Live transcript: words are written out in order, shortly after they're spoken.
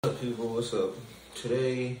What's up, people? What's up?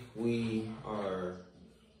 Today we are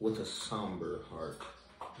with a somber heart.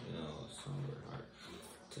 A somber heart.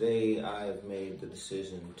 Today I've made the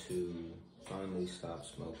decision to finally stop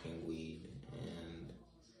smoking weed, and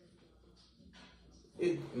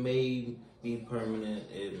it may be permanent,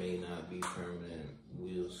 it may not be permanent.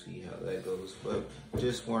 We'll see how that goes. But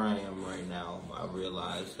just where I am right now, I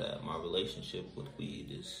realize that my relationship with weed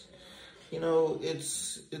is,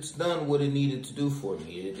 it's done what it needed to do for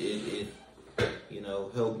me. It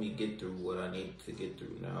helped me get through what I needed to get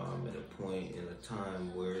through. Now I'm at a point in a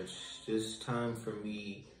time where it's just time for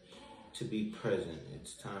me to be present.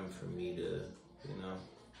 It's time for me to,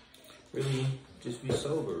 really just be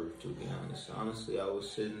sober, to be honest. Honestly, I was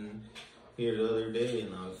sitting here the other day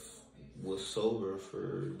and I was sober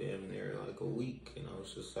for damn near like a week, and I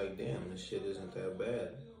was just like, damn, this shit isn't that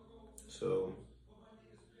bad. So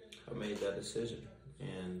I made that decision,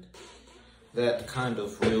 and that kind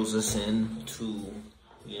of reels us into,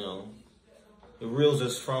 it reels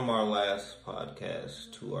us from our last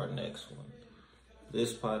podcast to our next one.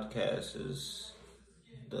 This podcast is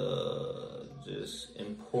the just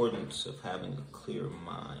importance of having a clear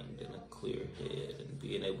mind and a clear head and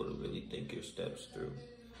being able to really think your steps through.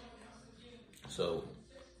 So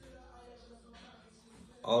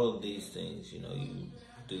all of these things, you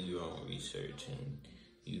do your own research and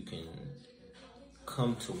you can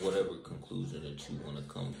come to whatever conclusion that you want to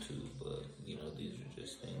come to, but these are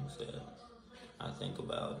just things that I think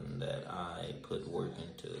about and that I put work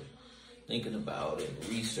into thinking about and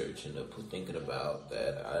researching to thinking about,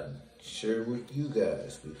 that I'd share with you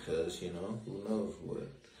guys, because who knows what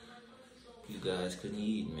you guys could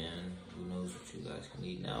need, man. Who knows what you guys can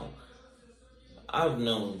need. Now, I've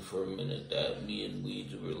known for a minute that me and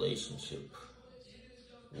weed's relationship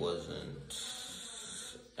wasn't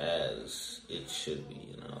as it should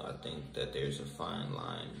be. I think that there's a fine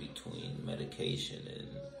line between medication and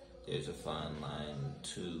there's a fine line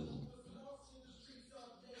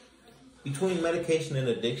between medication and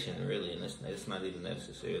addiction, really. And it's not even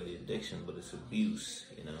necessarily addiction, but it's abuse.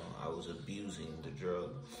 I was abusing the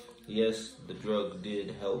drug. Yes, the drug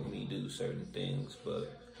did help me do certain things,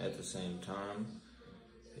 but at the same time,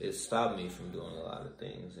 it stopped me from doing a lot of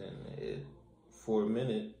things. And it, for a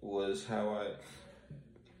minute, was how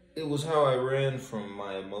I ran from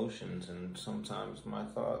my emotions and sometimes my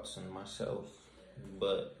thoughts and myself.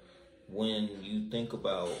 But when you think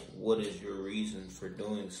about what is your reason for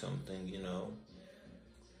doing something,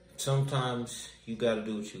 sometimes you gotta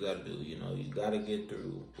do what you gotta do. You gotta get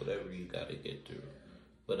through whatever you gotta get through.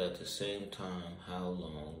 But at the same time, how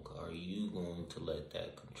long are you going to let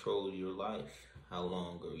that control your life? How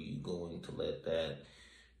long are you going to let that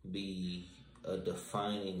be a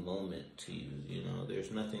defining moment to you?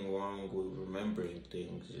 There's nothing wrong with remembering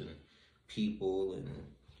things and people and,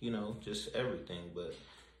 just everything. But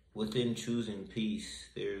within choosing peace,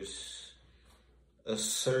 there's a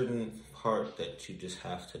certain part that you just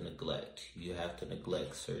have to neglect. You have to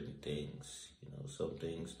neglect certain things. Some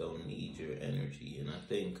things don't need your energy. And I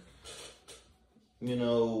think,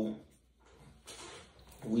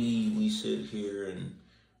 we sit here and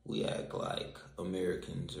we act like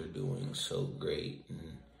Americans are doing so great.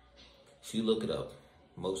 And if you look it up,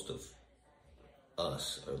 most of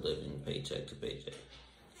us are living paycheck to paycheck.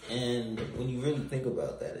 And when you really think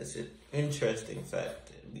about that, it's an interesting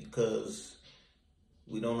fact, because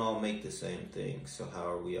we don't all make the same thing. So how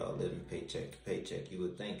are we all living paycheck to paycheck? You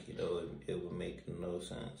would think, it would make no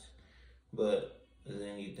sense. But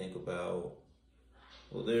then you think about,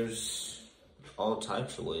 well, there's all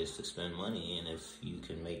types of ways to spend money, and if you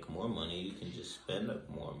can make more money, you can just spend up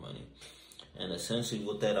more money. And essentially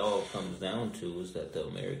what that all comes down to is that the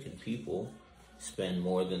American people spend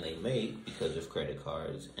more than they make because of credit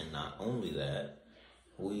cards. And not only that,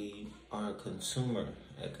 we are a consumer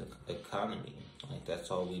economy. Like, that's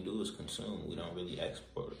all we do is consume. We don't really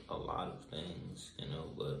export a lot of things,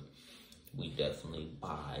 but we definitely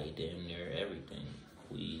buy damn near everything.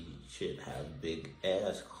 We should have big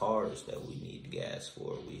ass cars that we need gas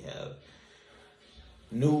for. We have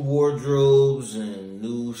new wardrobes and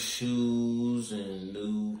new shoes and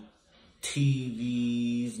new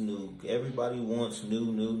TVs, everybody wants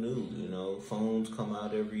new. Phones come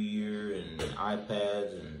out every year, and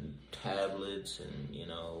iPads and tablets and,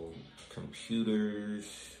 computers.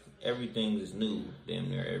 Everything is new damn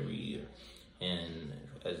near every year. And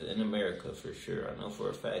as in America, for sure, I know for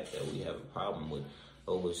a fact that we have a problem with,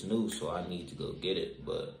 oh, it's new, so I need to go get it.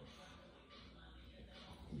 But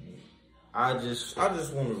I just want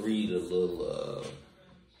to read a little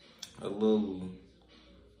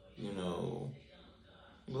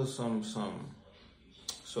something.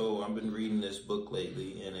 So I've been reading this book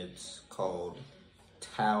lately, and it's called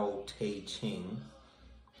Tao Te Ching.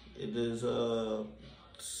 It is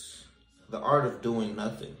it's the art of doing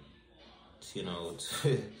nothing. It's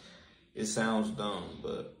it sounds dumb,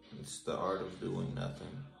 but it's the art of doing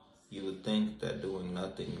nothing. You would think that doing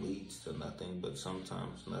nothing leads to nothing, but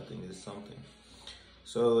sometimes nothing is something.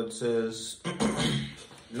 So it says,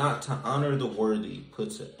 not to honor the worthy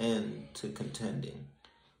puts an end to contending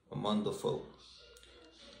among the folk.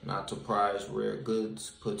 Not to prize rare goods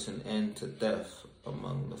puts an end to theft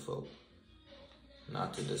among the folk.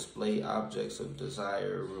 Not to display objects of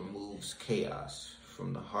desire removes chaos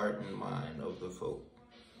from the heart and mind of the folk.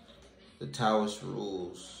 The Taoist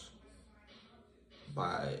rules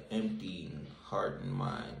by emptying heart and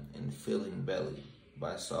mind and filling belly,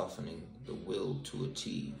 by softening the will to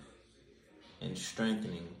achieve and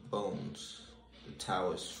strengthening bones. The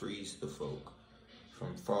Taoist frees the folk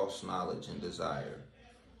from false knowledge and desire.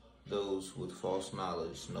 Those with false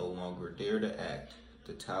knowledge no longer dare to act.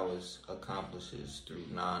 The Taoist accomplishes through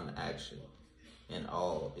non-action, and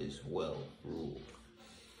all is well ruled.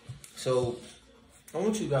 So I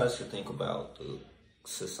want you guys to think about the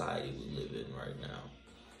society we live in right now.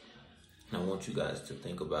 And I want you guys to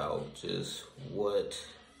think about just what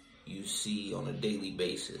you see on a daily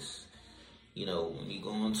basis. When you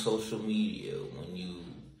go on social media, when you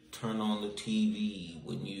turn on the TV,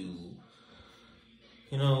 when you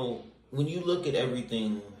look at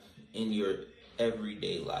everything in your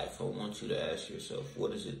everyday life, I want you to ask yourself,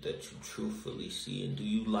 what is it that you truthfully see, and do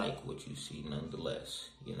you like what you see nonetheless?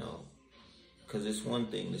 Because it's one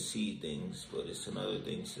thing to see things, but it's another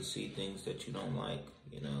thing to see things that you don't like.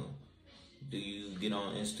 Do you get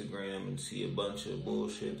on Instagram and see a bunch of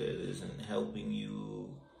bullshit that isn't helping you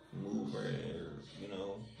move or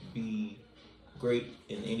be great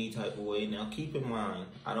in any type of way? Now, keep in mind,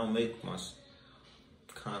 I don't make my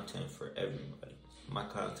content for everybody. My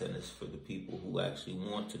content is for the people who actually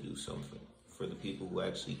want to do something, for the people who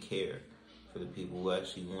actually care, for the people who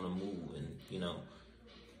actually want to move and,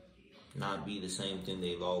 not be the same thing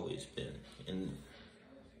they've always been. And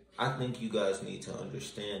I think you guys need to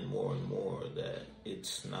understand more and more that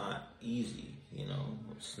it's not easy,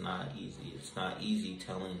 It's not easy. It's not easy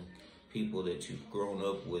telling people that you've grown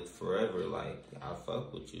up with forever, like, I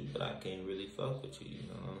fuck with you, but I can't really fuck with you, you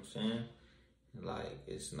know what I'm saying? Like,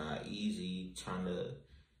 it's not easy trying to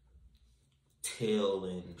tell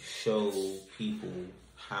and show people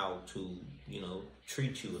how to,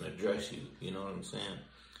 treat you and address you, you know what I'm saying?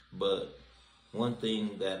 But one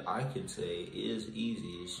thing that I can say is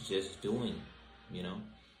easy is just doing,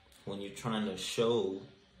 when you're trying to show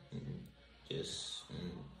and just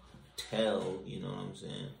tell, you know what I'm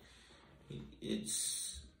saying?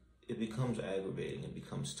 It becomes aggravating, it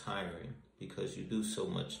becomes tiring because you do so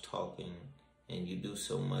much talking and you do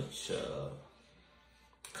so much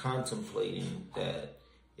contemplating that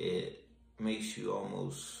it makes you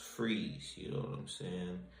almost freeze, you know what I'm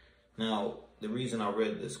saying? Now, the reason I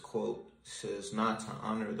read this quote says, not to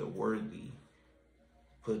honor the worthy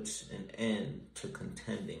puts an end to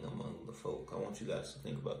contending among the folk. I want you guys to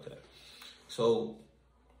think about that. So,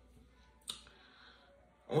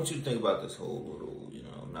 I want you to think about this whole little,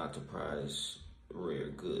 not to prize rare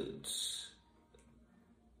goods.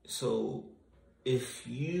 So, if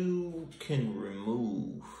you can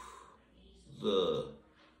remove the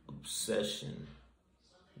obsession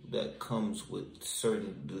that comes with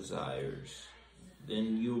certain desires,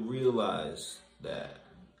 then you'll realize that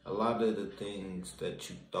a lot of the things that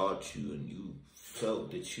you thought you and you felt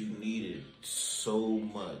that you needed so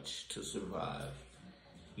much to survive,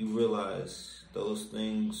 you realize those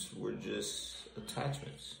things were just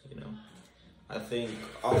attachments, I think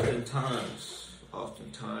oftentimes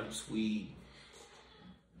we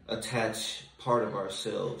attach part of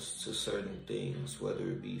ourselves to certain things, whether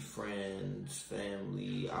it be friends,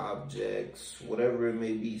 family, objects, whatever it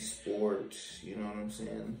may be, sports, you know what I'm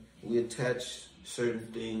saying? We attach certain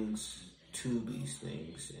things to these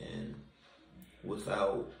things, and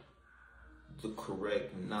without the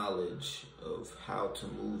correct knowledge of how to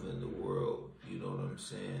move in the world, you know what I'm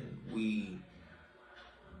saying? We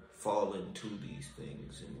fall into these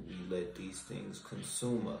things and we let these things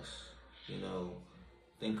consume us,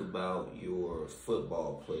 Think about your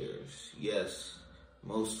football players. Yes,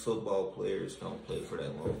 most football players don't play for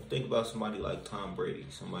that long. Think about somebody like Tom Brady,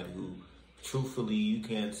 somebody who, truthfully, you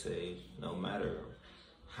can't say, no matter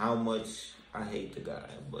how much I hate the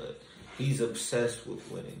guy, but he's obsessed with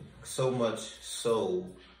winning. So much so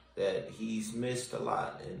that he's missed a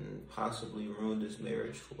lot and possibly ruined his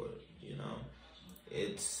marriage for it,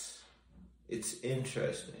 It's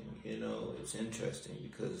interesting, it's interesting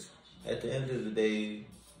because at the end of the day,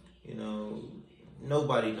 You know,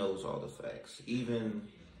 nobody knows all the facts. Even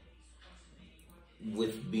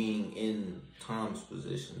with being in Tom's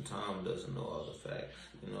position, Tom doesn't know all the facts.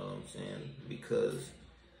 You know what I'm saying? Because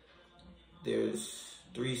there's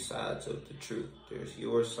three sides of the truth. There's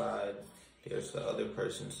your side, there's the other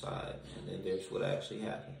person's side, and then there's what actually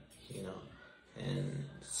happened, you know? And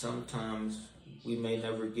sometimes we may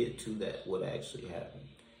never get to that, what actually happened,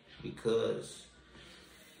 because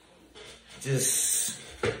just,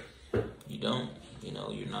 you don't, you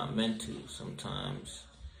know, you're not meant to. Sometimes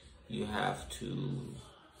you have to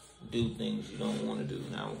do things you don't want to do.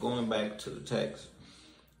 Now, going back to the text,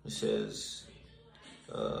 it says,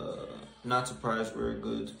 not surprised very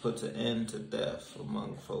good puts an end to death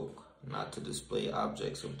among folk, not to display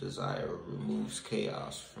objects of desire, removes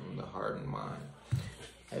chaos from the heart and mind.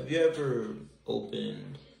 Have you ever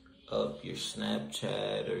opened up your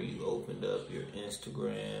Snapchat, or you opened up your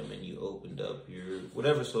Instagram, and you opened up your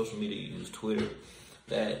whatever social media you use, Twitter,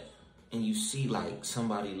 and you see like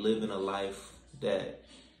somebody living a life that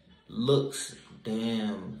looks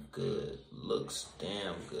damn good,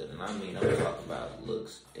 and I mean, I'm talking about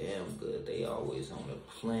looks damn good. They always on the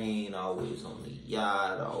plane, always on the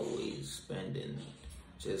yacht, always spending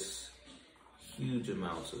just huge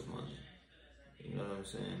amounts of money. You know what I'm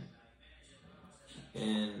saying?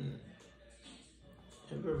 And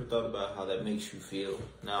have you ever thought about how that makes you feel?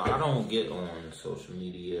 Now, I don't get on social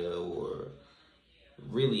media or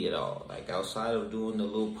really at all. Like, outside of doing the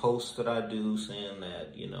little posts that I do saying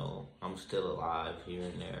that, you know, I'm still alive here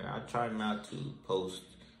and there, I try not to post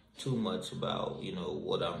too much about, you know,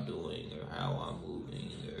 what I'm doing or how I'm moving,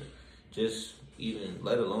 or just even,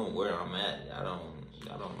 let alone where I'm at. I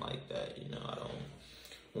don't like that, you know. I don't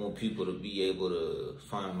want people to be able to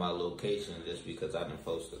find my location just because I didn't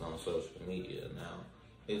post it on social media. Now,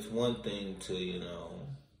 it's one thing to, you know,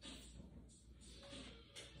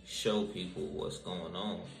 show people what's going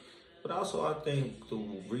on, but also I think the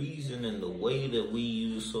reason and the way that we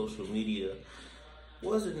use social media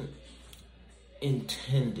wasn't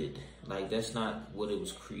intended. Like, that's not what it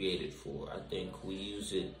was created for. I think we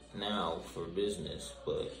use it now for business,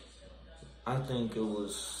 but I think it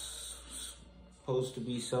was supposed to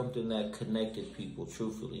be something that connected people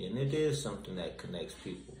truthfully, and it is something that connects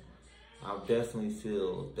people. I definitely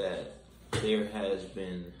feel that there has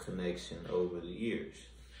been connection over the years,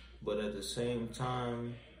 but at the same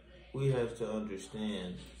time, we have to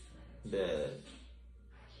understand that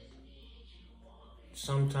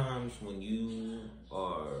sometimes when you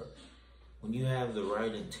have the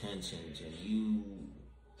right intentions and you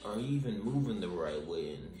are even moving the right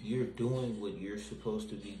way and you're doing what you're supposed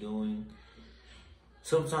to be doing,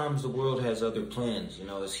 sometimes the world has other plans. You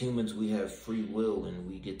know, as humans, we have free will and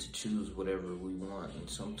we get to choose whatever we want. And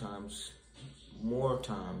sometimes, more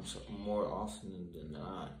often than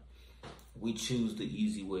not, we choose the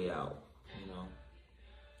easy way out, you know.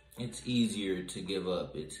 It's easier to give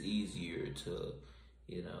up. It's easier to,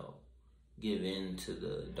 you know, give in to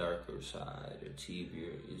the darker side. It's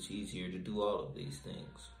easier to do all of these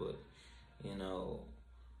things. But, you know,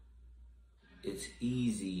 it's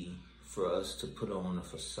easy for us to put on a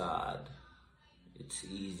facade. It's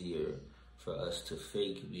easier for us to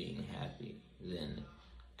fake being happy than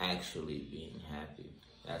actually being happy.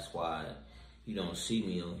 That's why you don't see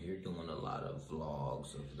me on here doing a lot of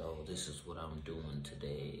vlogs of, oh, this is what I'm doing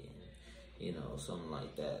today, and, you know, something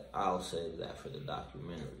like that. I'll save that for the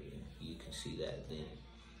documentary. You can see that then.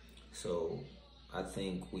 So I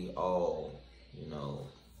think we all, you know,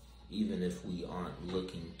 even if we aren't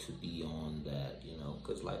looking to be on that, you know,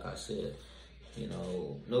 because like I said, you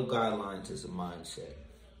know, no guidelines is a mindset.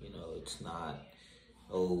 You know, it's not,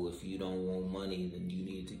 oh, if you don't want money, then you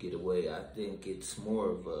need to get away. I think it's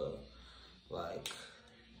more of a, like,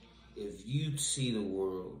 if you see the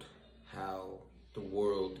world how the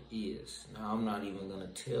world is. Now, I'm not even going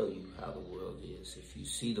to tell you how the world is. If you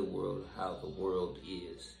see the world how the world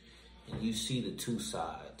is, and you see the two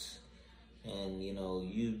sides, and, you know,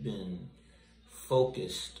 you've been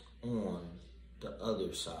focused on the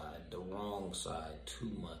other side, the wrong side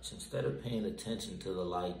too much. Instead of paying attention to the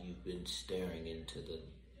light, you've been staring into the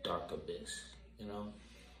dark abyss, you know?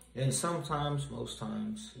 And sometimes, most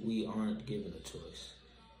times, we aren't given a choice,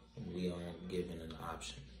 and we aren't given an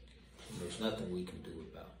option. And there's nothing we can do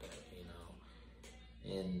about that, you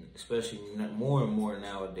know? And especially more and more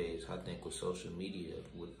nowadays, I think with social media,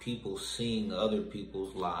 with people seeing other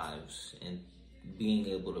people's lives and being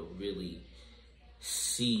able to really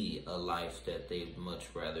see a life that they'd much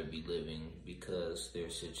rather be living because their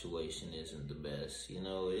situation isn't the best. You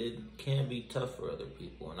know, it can be tough for other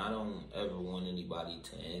people, and I don't ever want anybody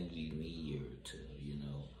to envy me or to, you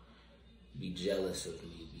know, be jealous of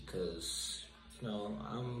me because,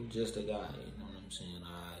 I'm just a guy, you know what I'm saying?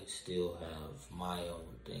 I still have my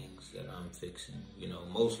own things that I'm fixing.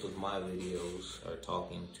 Most of my videos are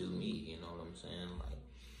talking to me, you know what I'm saying?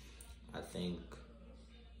 Like, I think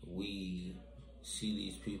we see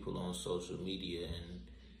these people on social media and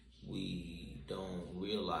we don't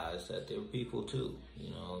realize that they're people too.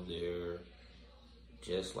 They're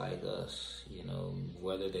just like us,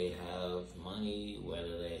 whether they have money,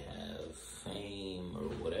 whether they have fame, or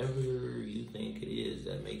whatever you think it is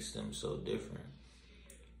that makes them so different.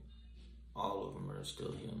 All of them are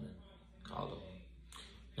still human. All of them.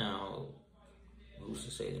 Now, who's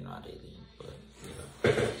to say they're not alien? But,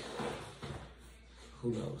 who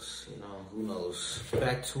knows? Who knows?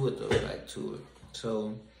 Back to it, though. Back to it.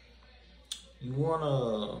 So, you want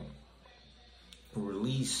to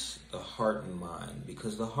release the heart and mind,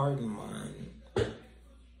 because the heart and mind,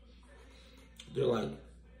 they're like,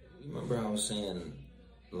 remember how I was saying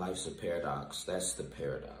life's a paradox? That's the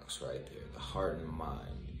paradox right there, the heart and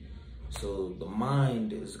mind. So the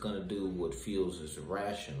mind is going to do what feels is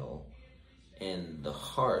rational, and the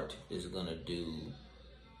heart is going to do,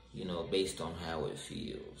 based on how it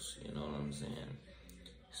feels, you know what I'm saying?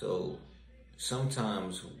 So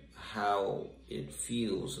sometimes how it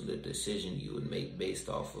feels, the decision you would make based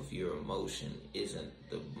off of your emotion, isn't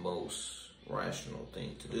the most rational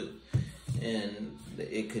thing to do. And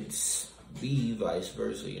it could be vice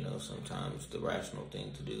versa, sometimes the rational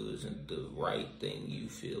thing to do isn't the right thing you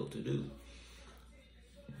feel to do.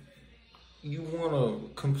 You want to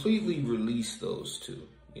completely release those two,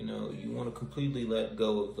 you want to completely let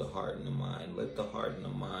go of the heart and the mind. Let the heart and the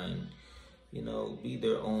mind, be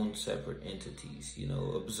their own separate entities.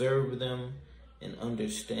 Observe them and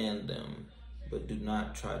understand them, but do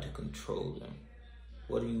not try to control them.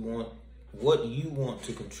 What you want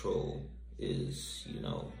to control is,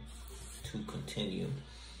 to continue.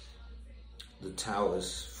 The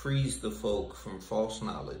Taoists frees the folk from false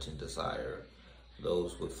knowledge and desire.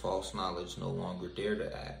 Those with false knowledge no longer dare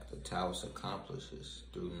to act. The Taoist accomplishes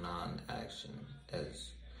through non-action,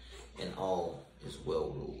 and all is well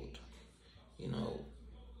ruled.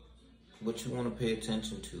 What you want to pay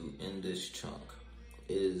attention to in this chunk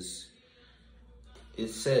is, it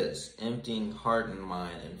says, emptying heart and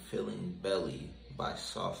mind and filling belly by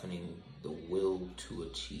softening the will to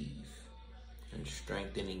achieve and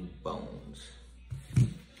strengthening bones.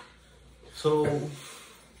 So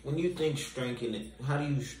when you think strengthening, how do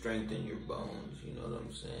you strengthen your bones? You know what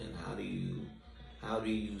I'm saying? How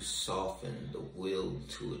do you soften the will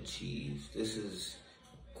to achieve? This is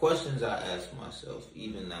questions I ask myself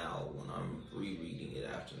even now when I'm rereading it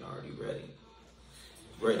after I already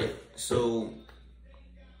read it. So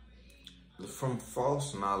from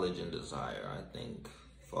false knowledge and desire, I think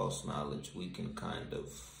false knowledge, we can kind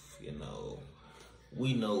of,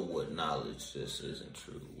 we know what knowledge just isn't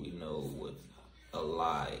true. We know what a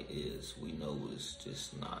lie is. We know it's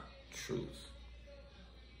just not truth.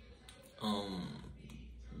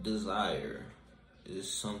 Desire is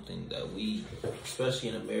something that we, especially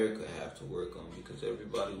in America, have to work on, because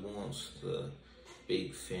everybody wants the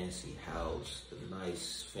big fancy house, the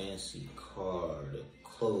nice fancy car, the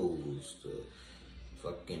clothes, the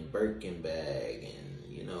fucking Birkin bag, and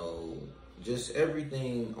just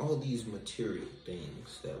everything, all these material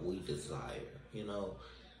things that we desire. Now,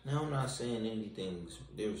 I'm not saying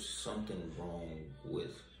there's something wrong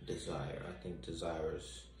with desire. I think desire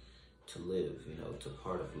is to live, it's a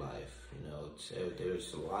part of life.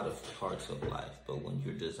 There's a lot of parts of life, but when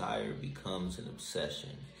your desire becomes an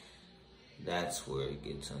obsession, that's where it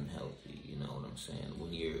gets unhealthy. You know what I'm saying?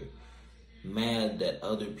 When you're mad that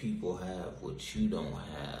other people have what you don't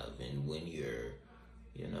have, and when you're,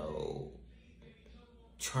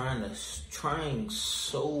 trying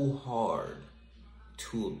so hard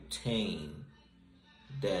to obtain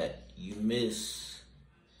that you miss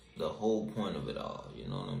the whole point of it all. You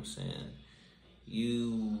know what I'm saying?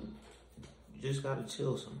 You just gotta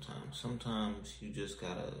chill sometimes. Sometimes you just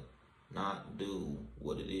gotta not do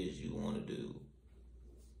what it is you want to do.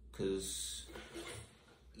 Because,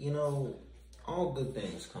 all good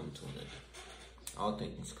things come to an end. All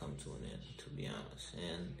things come to an end, to be honest.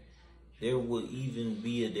 And there will even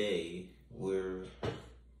be a day where,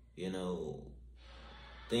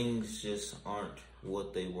 things just aren't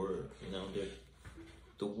what they were.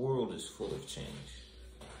 The world is full of change.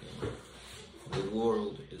 The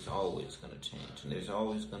world is always going to change. And there's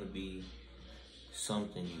always going to be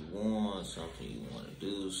something you want, something you want to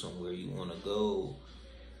do, somewhere you want to go.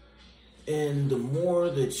 And the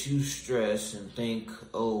more that you stress and think,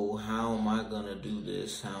 oh, how am I going to do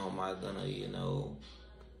this? How am I going to,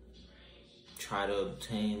 try to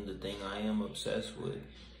obtain the thing I am obsessed with?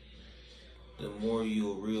 the more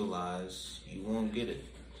you'll realize you won't get it.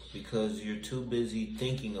 Because you're too busy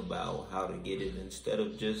thinking about how to get it instead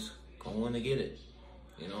of just going to get it.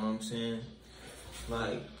 You know what I'm saying?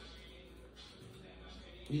 Like,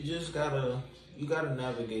 you gotta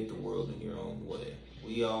navigate the world in your own way.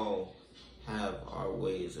 We all have our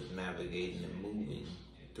ways of navigating and moving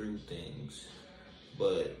through things,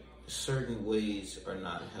 but certain ways are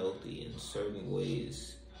not healthy, and certain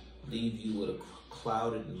ways leave you with a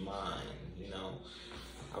clouded mind. You know,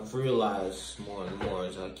 I've realized more and more,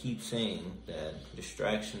 as I keep saying, that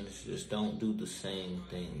distractions just don't do the same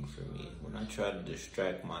thing for me. When I try to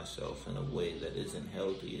distract myself in a way that isn't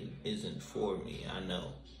healthy and isn't for me, I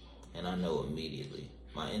know. And I know immediately.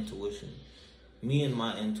 Me and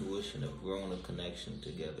my intuition have grown a connection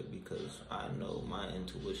together, because I know my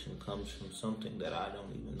intuition comes from something that I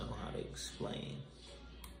don't even know how to explain.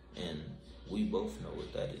 And we both know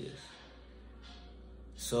what that is.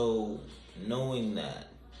 So knowing that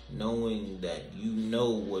you know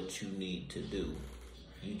what you need to do,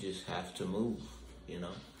 you just have to move, you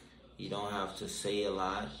know? You don't have to say a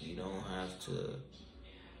lot. You don't have to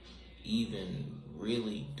even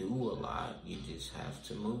really do a lot. You just have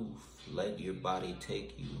to move. Let your body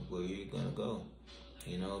take you where you're gonna go.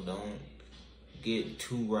 You know, don't get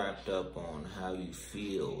too wrapped up on how you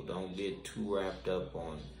feel. Don't get too wrapped up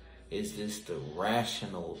on, is this the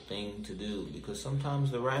rational thing to do? Because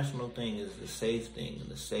sometimes the rational thing is the safe thing, and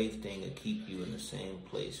the safe thing will keep you in the same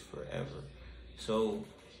place forever. So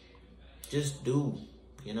just do,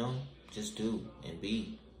 you know, just do and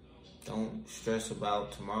be. Don't stress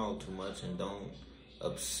about tomorrow too much, and don't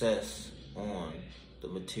obsess on the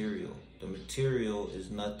material. The material is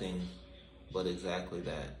nothing but exactly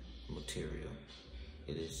that, material.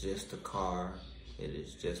 It is just a car. It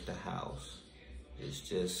is just a house. It's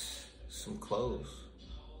just some clothes,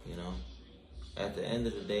 you know. At the end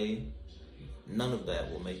of the day, none of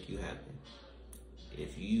that will make you happy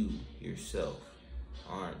if you yourself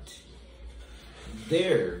aren't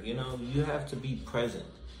there. You know, you have to be present.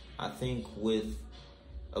 I think with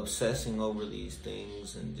obsessing over these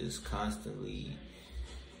things and just constantly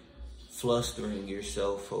flustering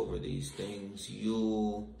yourself over these things,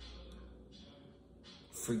 you'll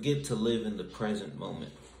forget to live in the present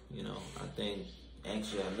moment. You know, I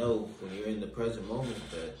know when you're in the present moment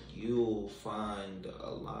that you'll find a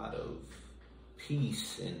lot of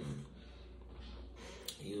peace, and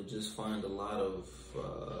you'll just find a lot of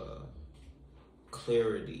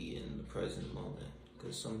clarity in the present moment.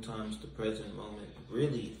 Because sometimes the present moment,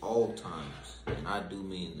 really all times, and I do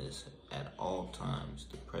mean this, at all times,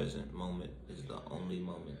 the present moment is the only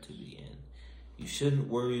moment to be in. You shouldn't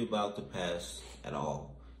worry about the past at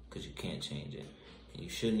all, because you can't change it. And you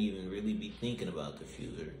shouldn't even really be thinking about the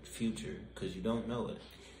future, because you don't know it.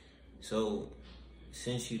 So,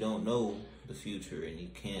 since you don't know the future and you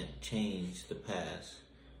can't change the past,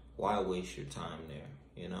 why waste your time there,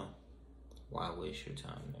 you know? Why waste your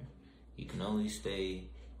time there? You can only stay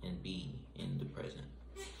and be in the present.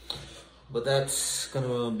 But that's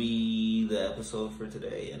gonna be the episode for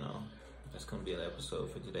today, you know. That's gonna be the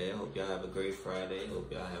episode for today. I hope y'all have a great Friday.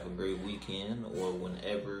 Hope y'all have a great weekend, or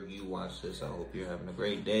whenever you watch this, I hope you're having a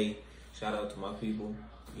great day. Shout out to my people.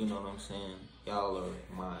 You know what I'm saying? Y'all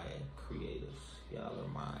are my creatives. Y'all are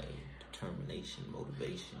my determination,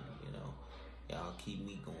 motivation, you know. Y'all keep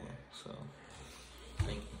me going. So,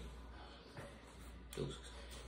 thank you. Deuces.